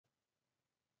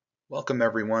Welcome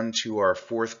everyone to our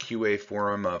fourth QA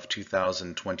Forum of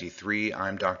 2023.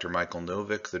 I'm Dr. Michael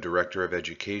Novick, the Director of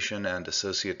Education and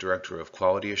Associate Director of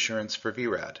Quality Assurance for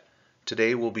vRad.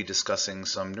 Today we'll be discussing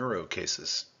some neuro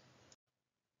cases,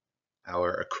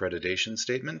 our accreditation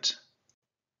statement,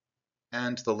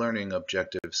 and the learning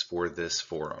objectives for this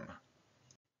forum.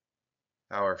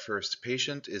 Our first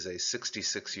patient is a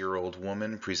 66-year-old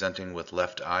woman presenting with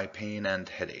left eye pain and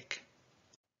headache.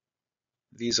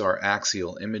 These are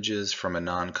axial images from a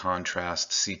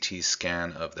non-contrast CT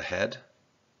scan of the head.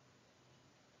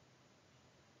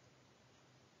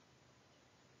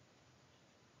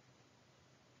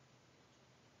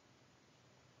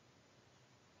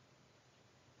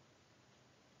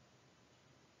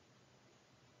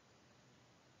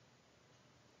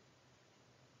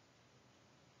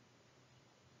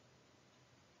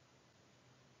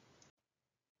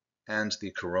 And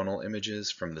the coronal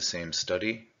images from the same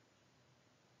study.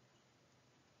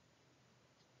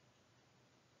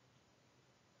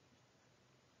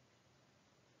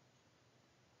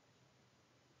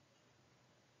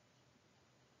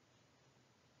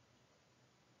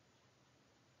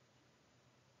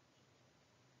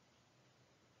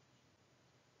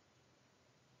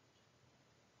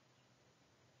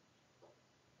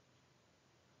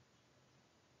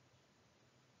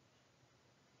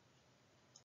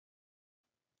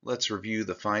 Let's review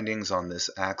the findings on this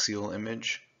axial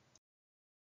image.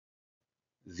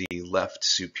 The left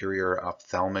superior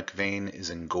ophthalmic vein is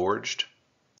engorged.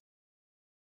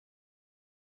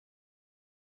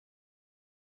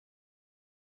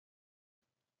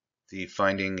 The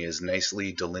finding is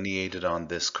nicely delineated on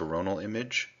this coronal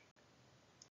image.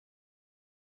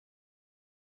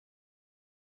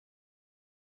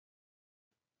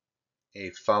 A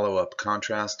follow-up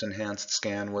contrast-enhanced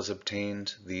scan was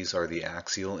obtained. These are the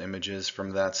axial images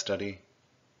from that study.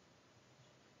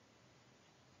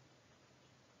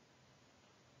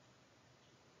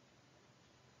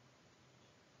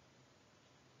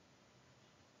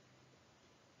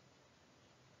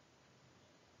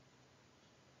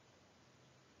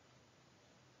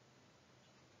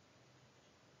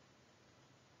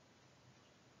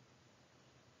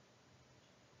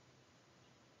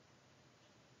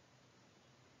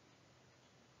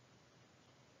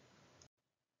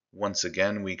 Once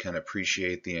again, we can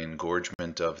appreciate the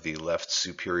engorgement of the left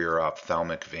superior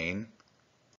ophthalmic vein.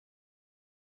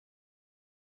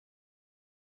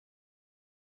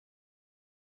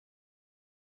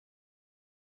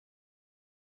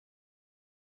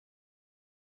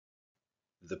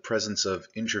 The presence of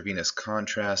intravenous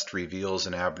contrast reveals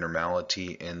an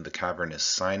abnormality in the cavernous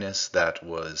sinus that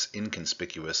was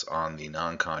inconspicuous on the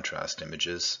non-contrast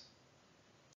images.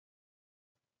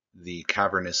 The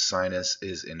cavernous sinus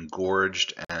is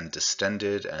engorged and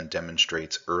distended and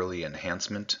demonstrates early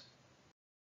enhancement.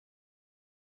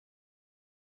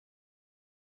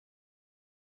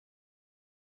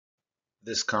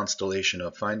 This constellation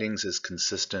of findings is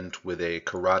consistent with a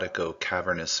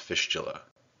Caroticocavernous fistula.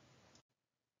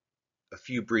 A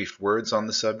few brief words on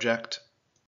the subject.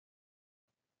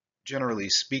 Generally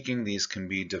speaking, these can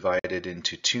be divided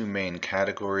into two main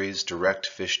categories, direct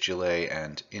fistulae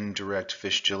and indirect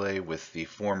fistulae, with the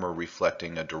former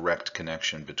reflecting a direct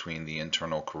connection between the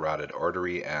internal carotid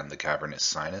artery and the cavernous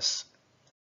sinus.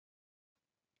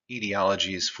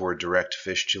 Etiologies for direct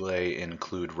fistulae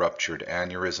include ruptured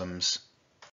aneurysms,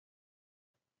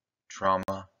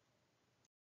 trauma,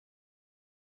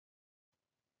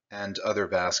 and other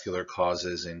vascular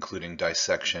causes including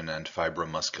dissection and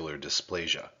fibromuscular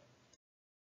dysplasia.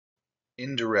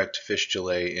 Indirect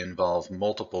fistulae involve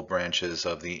multiple branches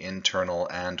of the internal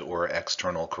and/or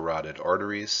external carotid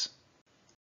arteries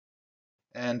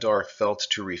and are felt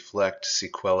to reflect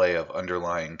sequelae of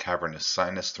underlying cavernous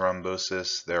sinus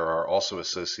thrombosis. There are also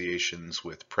associations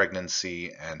with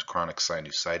pregnancy and chronic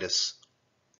sinusitis.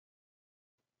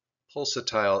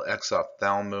 Pulsatile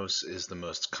exophthalmos is the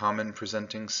most common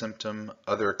presenting symptom.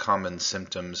 Other common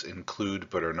symptoms include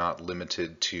but are not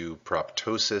limited to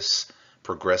proptosis,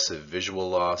 progressive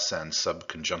visual loss, and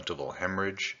subconjunctival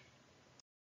hemorrhage.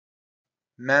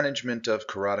 Management of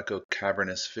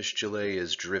caroticocavernous fistulae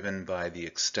is driven by the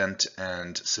extent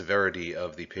and severity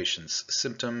of the patient's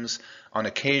symptoms. On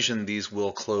occasion, these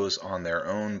will close on their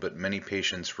own, but many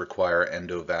patients require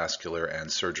endovascular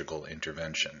and surgical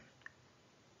intervention.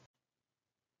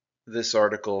 This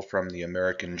article from the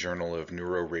American Journal of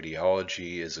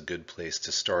Neuroradiology is a good place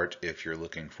to start if you're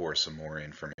looking for some more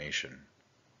information.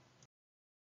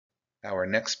 Our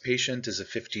next patient is a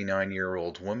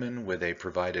 59-year-old woman with a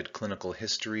provided clinical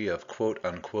history of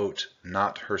quote-unquote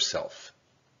not herself.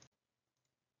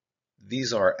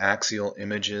 These are axial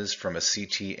images from a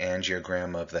CT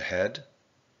angiogram of the head.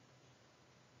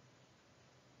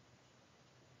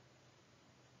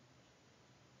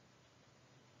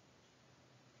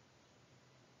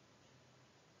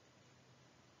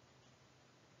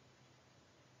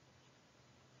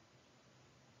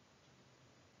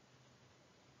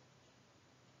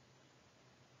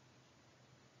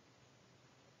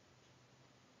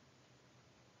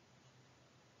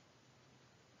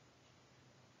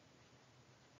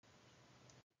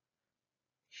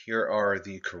 Here are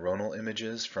the coronal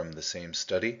images from the same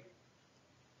study.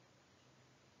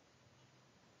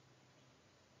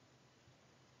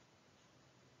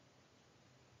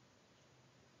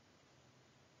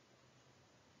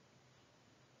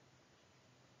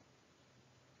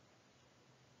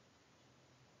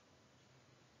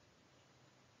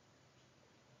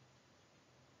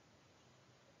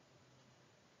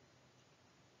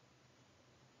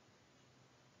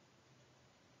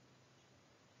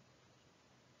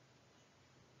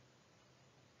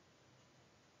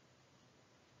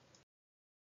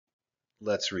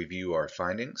 Let's review our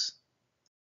findings.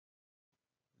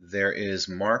 There is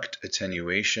marked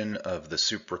attenuation of the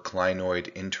supraclinoid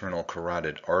internal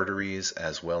carotid arteries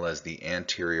as well as the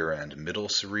anterior and middle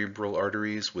cerebral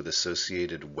arteries with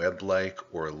associated web-like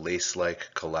or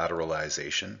lace-like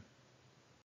collateralization.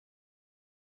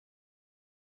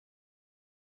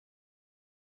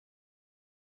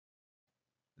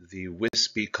 The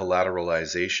wispy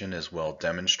collateralization is well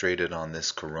demonstrated on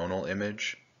this coronal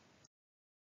image.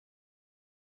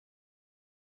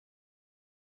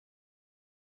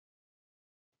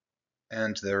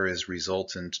 And there is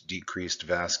resultant decreased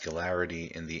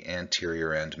vascularity in the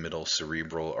anterior and middle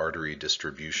cerebral artery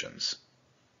distributions.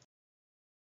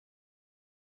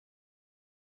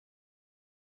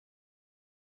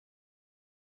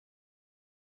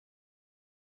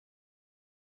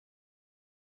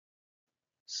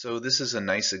 So this is a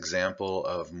nice example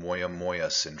of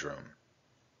Moyamoya syndrome.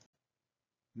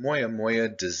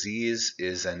 Moyamoya disease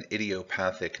is an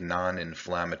idiopathic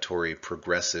non-inflammatory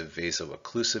progressive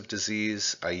vaso-occlusive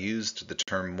disease. I used the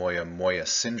term Moyamoya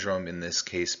syndrome in this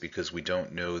case because we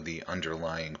don't know the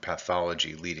underlying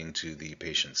pathology leading to the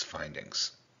patient's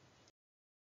findings.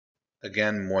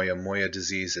 Again, Moyamoya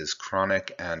disease is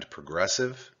chronic and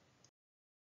progressive.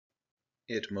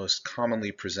 It most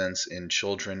commonly presents in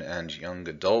children and young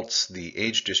adults. The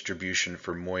age distribution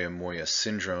for Moyamoya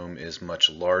syndrome is much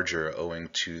larger owing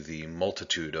to the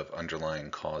multitude of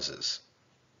underlying causes.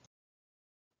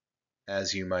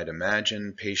 As you might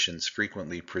imagine, patients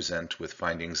frequently present with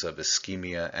findings of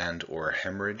ischemia and/or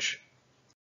hemorrhage.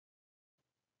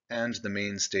 And the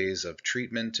mainstays of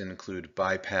treatment include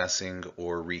bypassing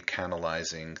or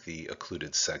recanalizing the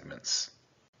occluded segments.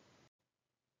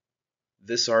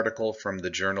 This article from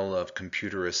the Journal of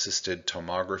Computer-Assisted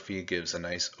Tomography gives a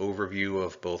nice overview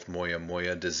of both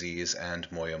Moyamoya disease and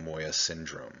Moyamoya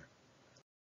syndrome.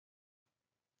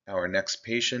 Our next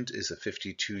patient is a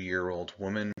 52-year-old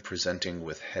woman presenting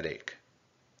with headache.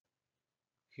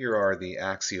 Here are the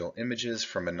axial images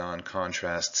from a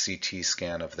non-contrast CT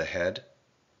scan of the head.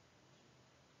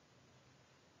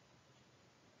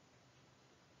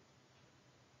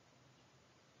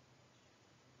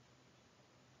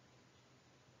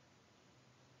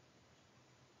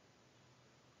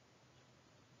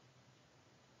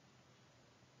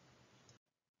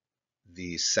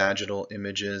 The sagittal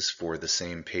images for the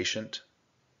same patient.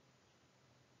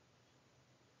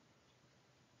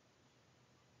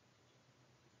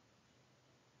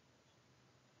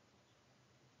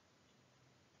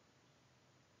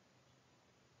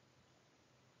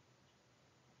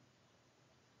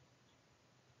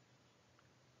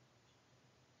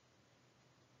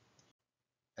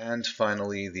 And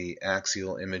finally, the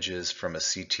axial images from a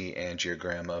CT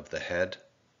angiogram of the head.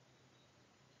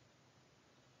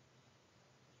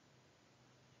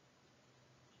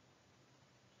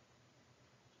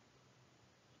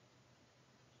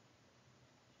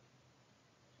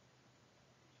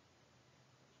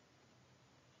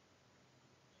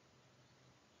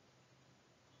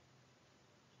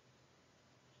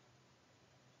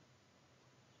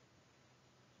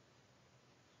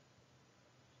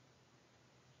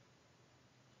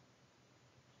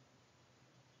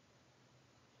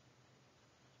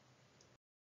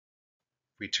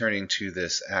 Returning to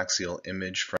this axial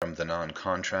image from the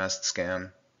non-contrast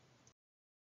scan,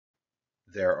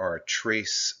 there are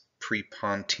trace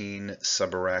prepontine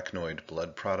subarachnoid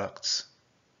blood products.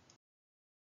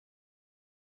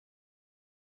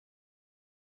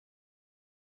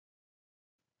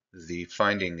 The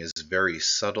finding is very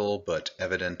subtle but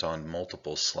evident on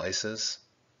multiple slices.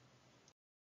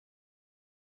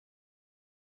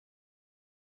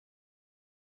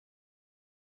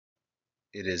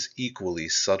 It is equally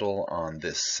subtle on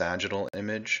this sagittal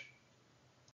image.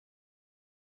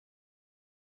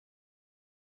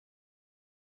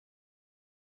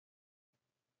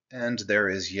 And there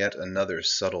is yet another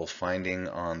subtle finding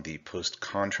on the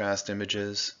post-contrast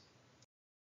images.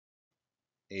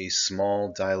 A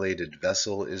small dilated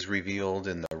vessel is revealed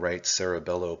in the right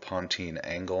cerebellopontine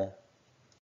angle.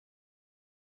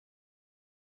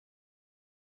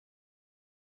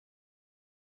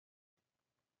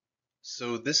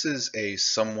 So this is a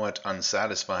somewhat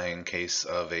unsatisfying case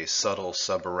of a subtle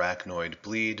subarachnoid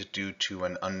bleed due to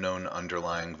an unknown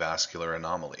underlying vascular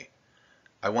anomaly.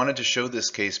 I wanted to show this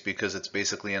case because it's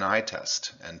basically an eye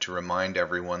test, and to remind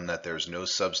everyone that there's no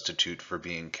substitute for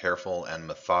being careful and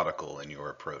methodical in your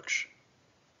approach.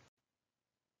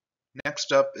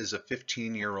 Next up is a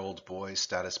 15-year-old boy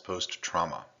status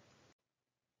post-trauma.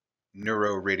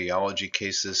 Neuroradiology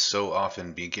cases so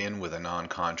often begin with a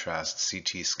non-contrast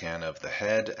CT scan of the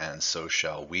head, and so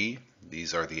shall we.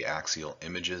 These are the axial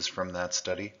images from that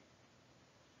study.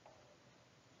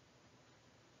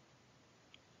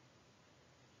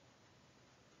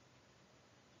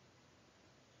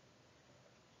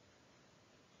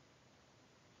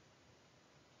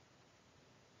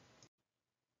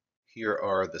 Here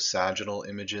are the sagittal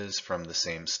images from the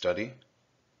same study.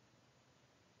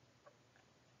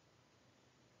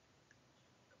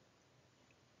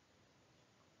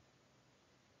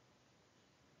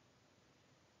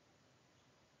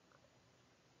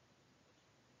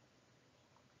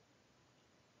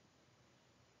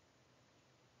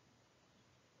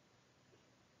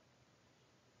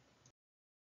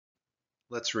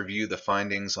 Let's review the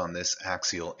findings on this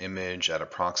axial image at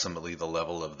approximately the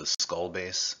level of the skull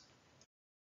base.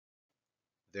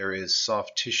 There is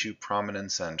soft tissue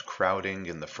prominence and crowding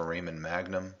in the foramen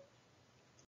magnum.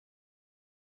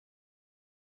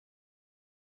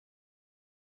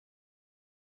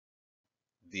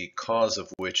 The cause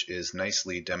of which is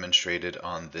nicely demonstrated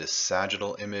on this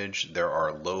sagittal image. There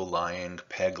are low-lying,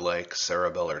 peg-like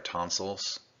cerebellar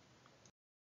tonsils.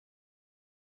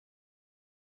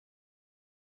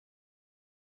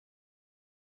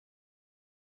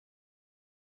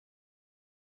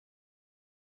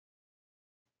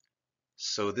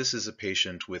 So this is a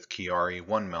patient with Chiari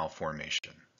 1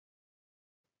 malformation.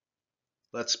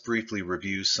 Let's briefly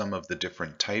review some of the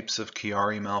different types of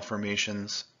Chiari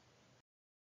malformations.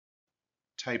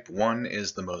 Type 1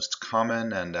 is the most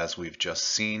common and, as we've just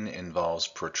seen, involves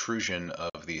protrusion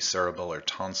of the cerebellar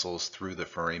tonsils through the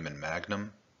foramen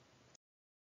magnum.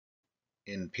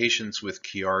 In patients with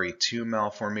Chiari 2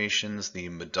 malformations, the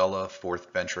medulla,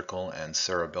 fourth ventricle, and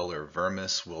cerebellar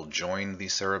vermis will join the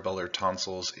cerebellar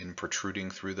tonsils in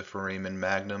protruding through the foramen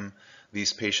magnum.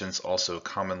 These patients also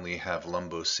commonly have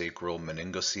lumbosacral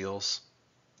meningoceles.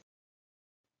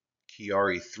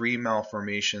 Chiari 3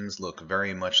 malformations look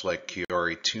very much like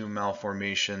Chiari 2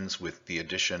 malformations with the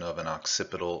addition of an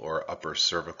occipital or upper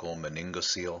cervical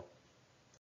meningocele.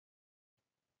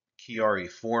 Chiari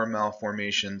 4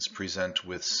 malformations present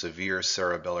with severe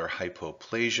cerebellar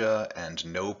hypoplasia and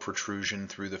no protrusion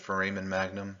through the foramen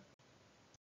magnum.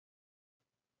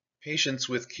 Patients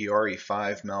with Chiari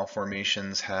 5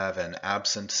 malformations have an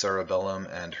absent cerebellum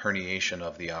and herniation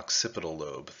of the occipital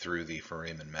lobe through the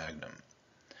foramen magnum.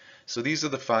 So these are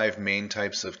the 5 main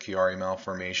types of Chiari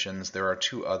malformations. There are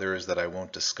 2 others that I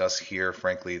won't discuss here.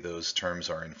 Frankly, those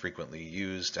terms are infrequently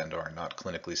used and are not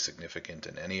clinically significant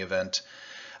in any event.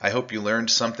 I hope you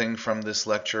learned something from this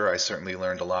lecture. I certainly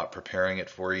learned a lot preparing it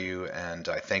for you, and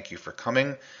I thank you for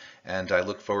coming, and I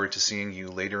look forward to seeing you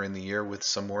later in the year with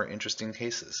some more interesting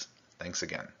cases. Thanks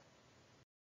again.